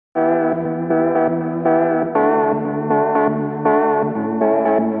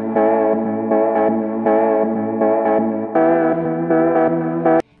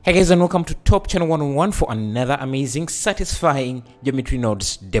Hey guys, and welcome to Top Channel 101 for another amazing, satisfying geometry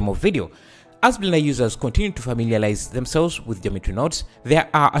nodes demo video. As Blender users continue to familiarize themselves with geometry nodes, there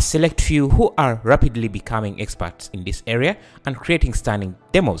are a select few who are rapidly becoming experts in this area and creating stunning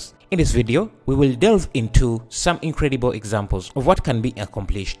demos. In this video, we will delve into some incredible examples of what can be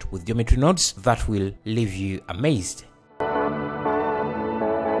accomplished with geometry nodes that will leave you amazed.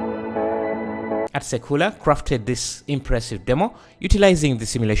 At Secular crafted this impressive demo utilizing the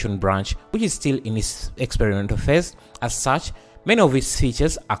simulation branch, which is still in its experimental phase. As such, many of its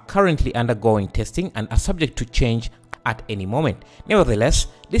features are currently undergoing testing and are subject to change at any moment. Nevertheless,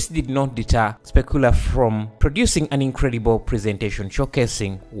 this did not deter Secular from producing an incredible presentation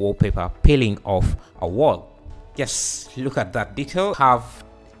showcasing wallpaper peeling off a wall. Just look at that detail. Have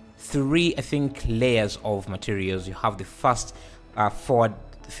three, layers of materials. You have the first forward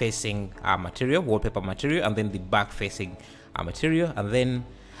facing material, wallpaper material, and then the back facing material, and then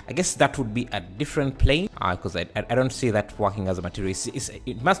I guess that would be a different plane because I don't see that working as a material.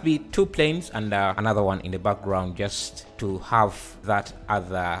 It must be two planes and another one in the background just to have that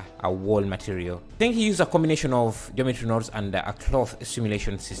other wall material. I think he used a combination of geometry nodes and a cloth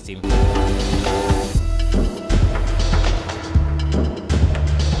simulation system.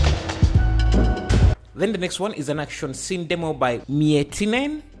 Then the next one is an action scene demo by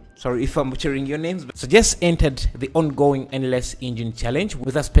Mietinen. Sorry if I'm butchering your names. So just entered the ongoing Endless Engine Challenge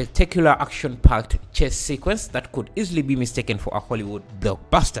with a spectacular action-packed chase sequence that could easily be mistaken for a Hollywood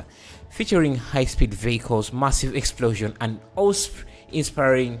blockbuster, featuring high-speed vehicles, massive explosion, and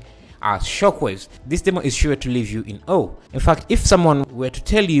awe-inspiring shockwaves. This demo is sure to leave you in awe. In fact, if someone were to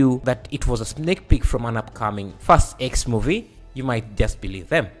tell you that it was a sneak peek from an upcoming Fast X movie, you might just believe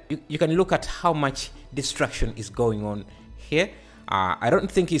them. You can look at how much destruction is going on here. I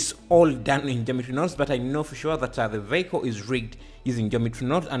don't think it's all done in geometry nodes, but I know for sure that the vehicle is rigged using geometry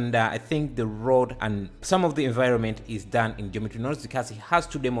nodes, and I think the road and some of the environment is done in geometry nodes because he has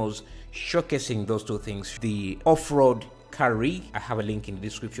two demos showcasing those two things. The off-road car rig, I have a link in the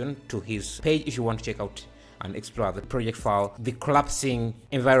description to his page if you want to check out and explore the project file. The collapsing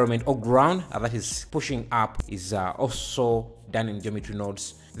environment or ground that is pushing up is also done in geometry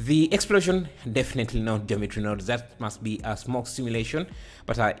nodes. The explosion, definitely not geometry nodes, that must be a smoke simulation,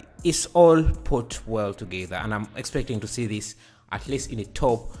 but it's all put well together, and I'm expecting to see this at least in the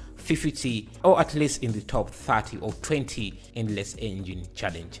top 50 or at least in the top 30 or 20 Endless Engine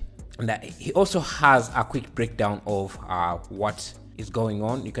Challenge. And he also has a quick breakdown of what is going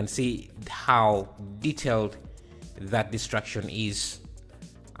on. You can see how detailed that destruction is,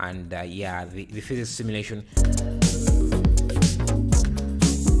 and yeah, the physics simulation.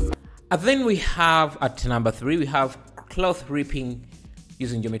 And then we have at number 3, we have cloth ripping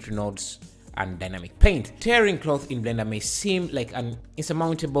using geometry nodes and dynamic paint. Tearing cloth in Blender may seem like an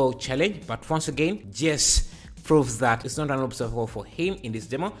insurmountable challenge, but once again, Jess proves that it's not an obstacle for him in this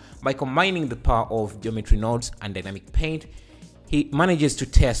demo. By combining the power of geometry nodes and dynamic paint, he manages to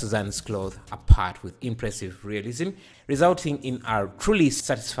tear Suzanne's cloth apart with impressive realism, resulting in a truly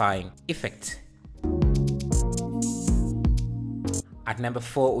satisfying effect. At number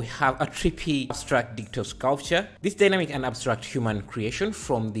 4, we have a trippy abstract digital sculpture. This dynamic and abstract human creation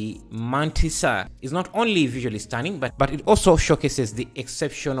from the Mantissa is not only visually stunning, but it also showcases the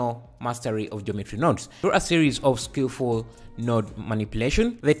exceptional mastery of geometry nodes. Through a series of skillful node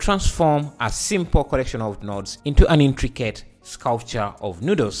manipulation, they transform a simple collection of nodes into an intricate sculpture of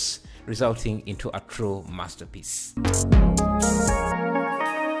noodles, resulting into a true masterpiece.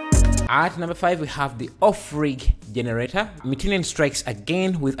 At number 5, we have the off-rig generator. Mietinen strikes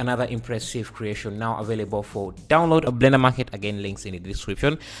again with another impressive creation now available for download on Blender Market. Again, links in the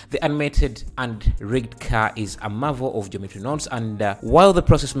description. The animated and rigged car is a marvel of geometry nodes, and while the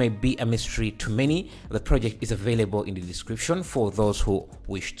process may be a mystery to many, the project is available in the description for those who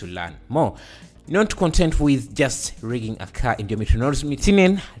wish to learn more. Not content with just rigging a car in geometry nodes,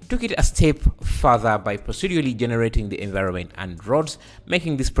 Mietinen took it a step further by procedurally generating the environment and roads,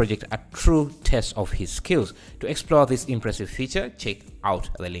 making this project a true test of his skills. To explore this impressive feature, check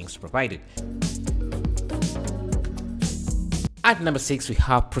out the links provided. At number 6, we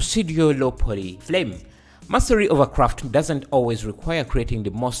have procedural low poly flame. Mastery of a craft doesn't always require creating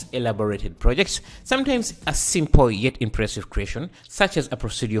the most elaborated projects. Sometimes a simple yet impressive creation, such as a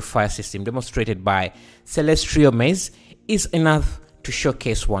procedural fire system demonstrated by Celestial Maze, is enough to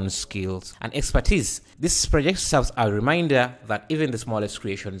showcase one's skills and expertise. This project serves a reminder that even the smallest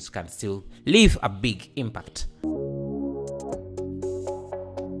creations can still leave a big impact.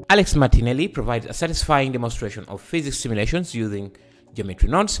 Alex Martinelli provides a satisfying demonstration of physics simulations using geometry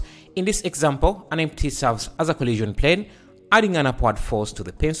nodes. In this example, an empty serves as a collision plane, adding an upward force to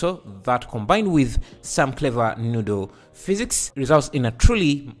the pencil that, combined with some clever noodle physics, results in a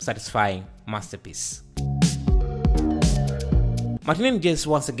truly satisfying masterpiece. Martinen just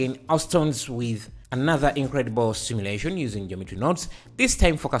once again outstones with another incredible simulation using geometry nodes, this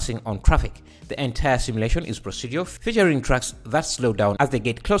time focusing on traffic. The entire simulation is procedural, featuring tracks that slow down as they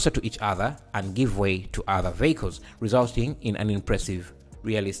get closer to each other and give way to other vehicles, resulting in an impressive,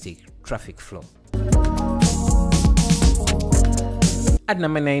 realistic traffic flow. At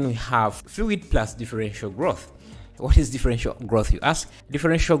number 9, we have fluid plus differential growth. What is differential growth, you ask?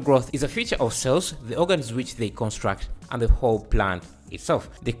 Differential growth is a feature of cells, the organs which they construct, and the whole plant itself.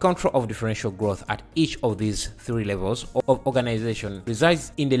 The control of differential growth at each of these 3 levels of organization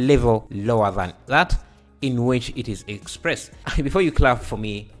resides in the level lower than that in which it is expressed. Before you clap for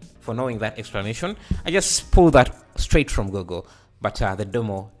me for knowing that explanation, I just pulled that straight from Google, but the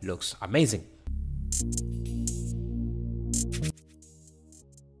demo looks amazing.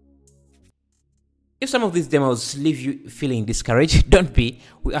 If some of these demos leave you feeling discouraged, don't be.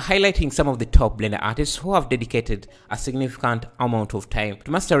 We are highlighting some of the top Blender artists who have dedicated a significant amount of time to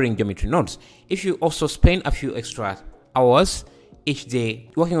mastering geometry nodes. If you also spend a few extra hours each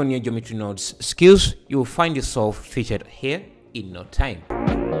day working on your geometry nodes skills, you will find yourself featured here in no time.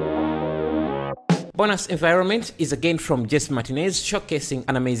 Bonus environment is again from Jess Martinez, showcasing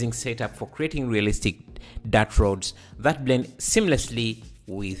an amazing setup for creating realistic dirt roads that blend seamlessly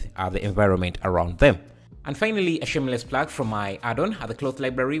with the environment around them. And finally, a shameless plug from my add-on, the cloth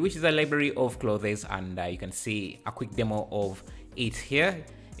library, which is a library of clothes, and you can see a quick demo of it here.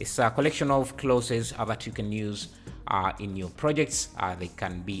 It's a collection of clothes that you can use in your projects. They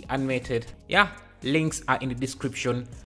can be animated. Yeah, links are in the description